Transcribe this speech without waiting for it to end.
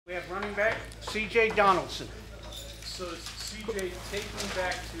running back, C.J. Donaldson. So, CJ, take me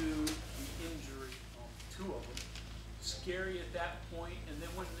back to the injury, two of them. Scary at that point, and then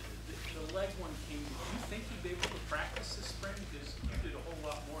when the leg one came, did you think you'd be able to practice this spring? Because you did a whole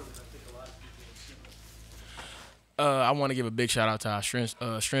lot more than I think a lot of people have seen. I want to give a big shout out to our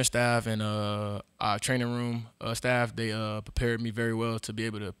strength staff and our training room staff. They prepared me very well to be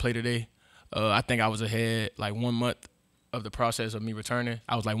able to play today. I think I was ahead like 1 month of the process of me returning.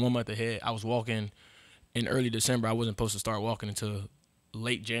 I was like 1 month ahead. I was walking in early December. I wasn't supposed to start walking until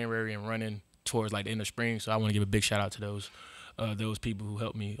late January and running towards like the end of spring. So I want to give a big shout out to those people who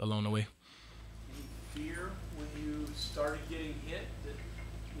helped me along the way. Any fear when you started getting hit that,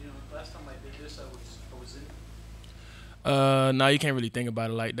 you know, last time I did this, I was in? No, you can't really think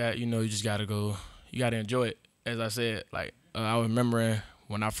about it like that. You know, you just gotta go. You gotta enjoy it. As I said, like I was remembering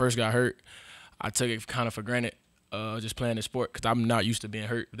when I first got hurt, I took it kind of for granted, just playing the sport because I'm not used to being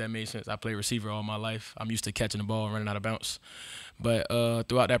hurt. If that made sense. I played receiver all my life. I'm used to catching the ball and running out of bounds. But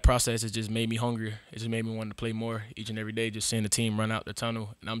throughout that process, it just made me hungrier. It just made me want to play more each and every day. Just seeing the team run out the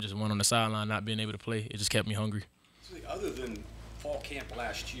tunnel, and I'm just one on the sideline, not being able to play. It just kept me hungry. So other than fall camp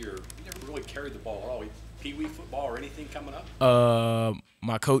last year, you never really carried the ball at all. Pee-wee football or anything coming up?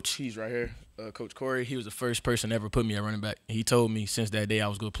 My coach, he's right here, Coach Corey. He was the first person to ever put me at running back. He told me since that day I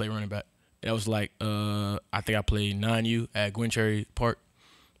was going to play running back. That was like I think I played 9U at Gwencherry Park.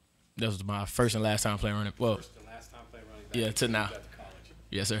 That was my first and last time playing running. Well, first and last time playing running back. Yeah, to now. College.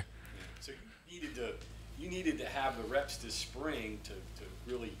 Yes, sir. Yeah. So you needed to have the reps this spring to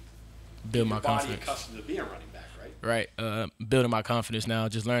really build my your body confidence. accustomed to being a running back, right? Right. Building my confidence now,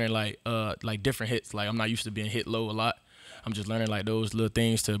 just learning like different hits. Like I'm not used to being hit low a lot. I'm just learning like those little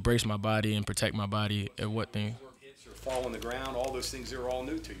things to brace my body and protect my body and what thing. Hits or fall on the ground, all those things are all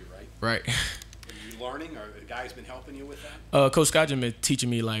new to you, right? Right. Are you learning, or the guys been helping you with that? Coach Scott been teaching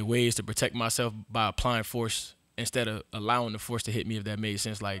me like ways to protect myself by applying force instead of allowing the force to hit me, if that made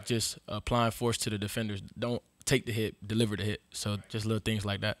sense. Like just applying force to the defenders. Don't take the hit, deliver the hit. So just little things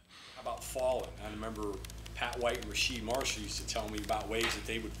like that. How about falling? I remember Pat White and Rasheed Marshall used to tell me about ways that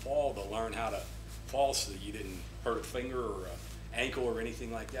they would fall to learn how to fall so that you didn't hurt a finger or an ankle or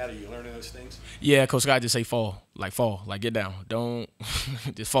anything like that. Are you learning those things? Yeah, Coach Scott just say fall, like get down. Don't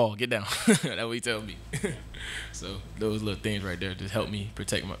just fall, get down. That's what he tell me. So those little things right there just help me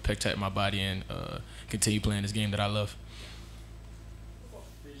protect my body and continue playing this game that I love.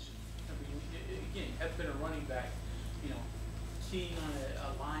 Vision. I mean, again, you have been a running back, you know, keying on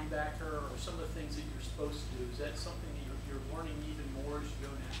a linebacker or some of the things that you're supposed to do. Is that something that you're learning even more as you go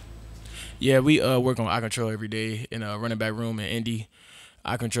now? Yeah, we work on eye control every day in a running back room in Indy.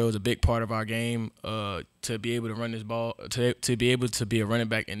 Eye control is a big part of our game. To be able to run this ball, to be able to be a running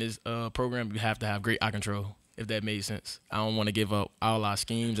back in this program, you have to have great eye control, if that made sense. I don't want to give up all our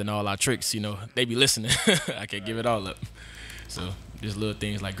schemes and all our tricks. You know, they be listening. I can't give it all up. So just little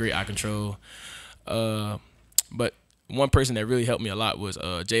things like great eye control. But one person that really helped me a lot was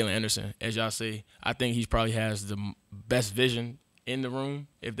Jalen Anderson. As y'all say, I think he probably has the best vision in the room,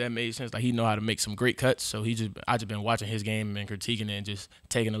 if that made sense. Like he know how to make some great cuts. So I just been watching his game and critiquing it and just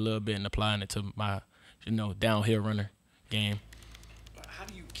taking a little bit and applying it to my, downhill runner game. How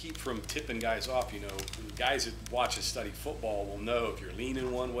do you keep from tipping guys off? You know, guys that watch and study football will know if you're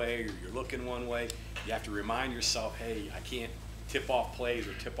leaning one way or you're looking one way, you have to remind yourself, hey, I can't tip off plays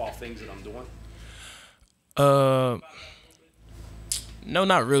or tip off things that I'm doing. No,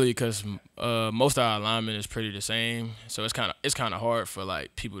 not really, because most of our alignment is pretty the same. So it's kind of hard for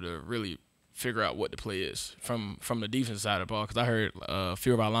like people to really figure out what the play is from the defense side of the ball. Because I heard a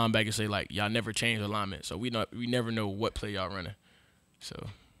few of our linebackers say like y'all never change alignment, so we never know what play y'all running. So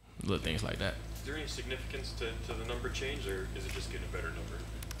little things like that. Is there any significance to the number change, or is it just getting a better number?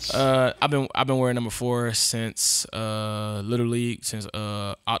 I've been wearing number 4 since Little League, since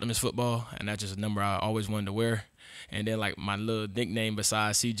Optimus football, and that's just a number I always wanted to wear. And then like my little nickname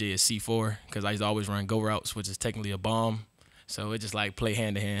besides CJ is C4 because I used to always run go routes, which is technically a bomb. So it just like play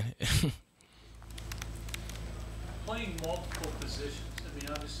hand to hand. Playing multiple positions. I mean,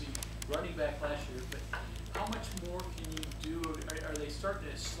 obviously running back last year, but how much more can you do? Are they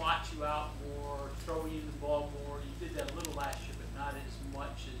starting to slot you out more, throw you the ball more? You did that a little last year, but not as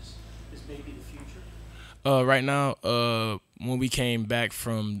much as maybe the future. Right now, when we came back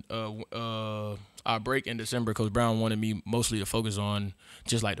from our break in December, Coach Brown wanted me mostly to focus on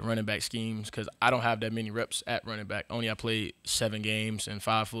just like the running back schemes because I don't have that many reps at running back. I played 7 games and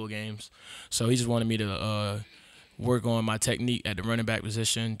 5 full games. So he just wanted me to work on my technique at the running back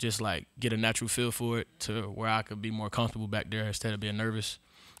position, just like get a natural feel for it to where I could be more comfortable back there instead of being nervous.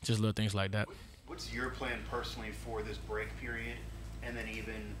 Just little things like that. What's your plan personally for this break period and then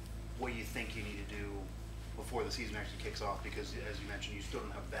even what you think you need to do before the season actually kicks off, because as you mentioned, you still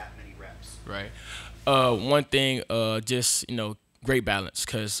don't have that many reps. Right. One thing, just, great balance,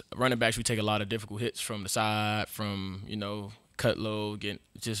 because running backs, we take a lot of difficult hits from the side, from, cut low,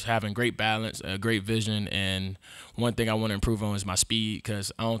 just having great balance, great vision. And one thing I want to improve on is my speed,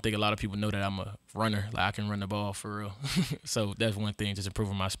 because I don't think a lot of people know that I'm a runner. Like, I can run the ball for real. So that's one thing, just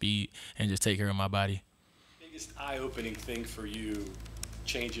improving my speed and just take care of my body. Biggest eye-opening thing for you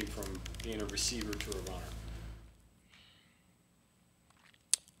changing from being a receiver to a runner?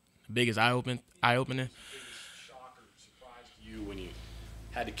 Biggest eye-opening? Biggest shock or surprise to you when you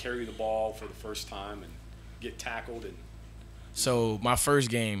had to carry the ball for the first time and get tackled? And So my first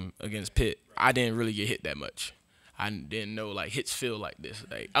game against Pitt, I didn't really get hit that much. I didn't know like hits feel like this.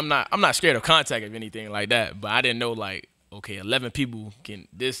 Like I'm not scared of contact or anything like that, but I didn't know like, okay, 11 people can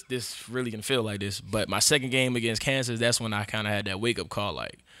this really can feel like this. But my second game against Kansas, that's when I kind of had that wake up call,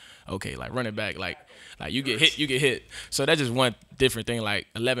 like, okay, like running back, like you get hit. So that's just one different thing. Like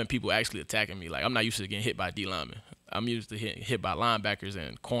 11 people actually attacking me. Like I'm not used to getting hit by D linemen. I'm used to getting hit by linebackers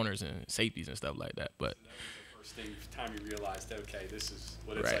and corners and safeties and stuff like that. But first time you realized, okay, this is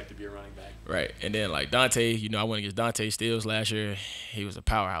what it's like to be a running back. Right. And then like Dante, I went against Dante Stills last year. He was a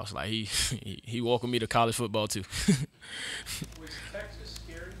powerhouse. Like he welcomed me to college football too. Was Texas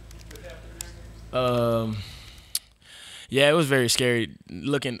scary? What happened there? Yeah, it was very scary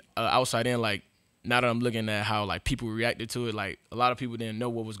looking outside in. Like now that I'm looking at how like people reacted to it, like a lot of people didn't know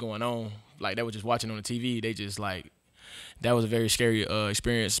what was going on. Like they were just watching on the TV. They just like, that was a very scary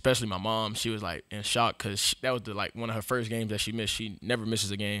experience, especially my mom. She was like in shock because that was one of her first games that she missed. She never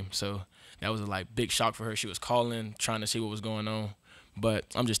misses a game, so that was a big shock for her. She was calling, trying to see what was going on. But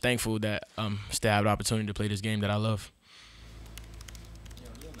I'm just thankful that still have the opportunity to play this game that I love.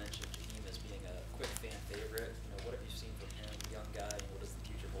 Neil mentioned Jaheim as being a quick fan favorite. What have you seen from him, young guy, and what does the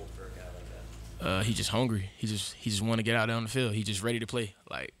future hold for a guy like that? He's just hungry. He just want to get out there on the field. He's just ready to play.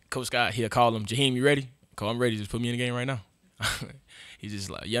 Like Coach Scott, he'll call him, Jaheim, you ready? I'm ready. Just put me in the game right now. He's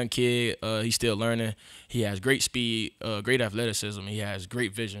just like a young kid. He's still learning. He has great speed, great athleticism. He has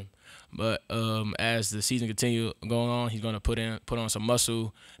great vision. But as the season continues going on, he's going to put on some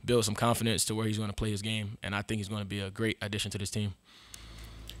muscle, build some confidence to where he's going to play his game. And I think he's going to be a great addition to this team.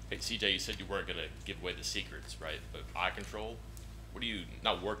 Hey, CJ, you said you weren't going to give away the secrets, right? But eye control, what are you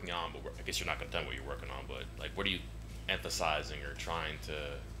not working on? But I guess you're not going to tell me what you're working on. But like, what are you emphasizing or trying to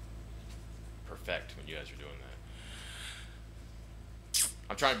perfect when you guys are doing that?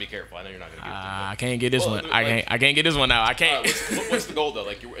 I'm trying to be careful. I know you're not going to give it to me. I can't get this one. I can't get this one out. I can't. What's the goal though?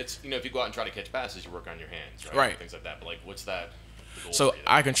 Like, if you go out and try to catch passes, you work on your hands, right? Right. Things like that. But like, what's that? The goal So for you?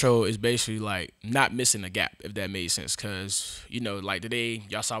 eye control is basically like not missing a gap, if that made sense. Cause like today,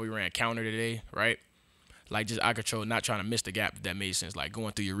 y'all saw we ran counter today, right? Like just eye control, not trying to miss the gap, if that made sense. Like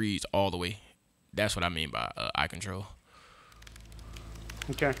going through your reads all the way. That's what I mean by eye control.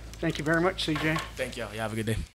 Okay. Thank you very much, CJ. Thank y'all. Y'all have a good day.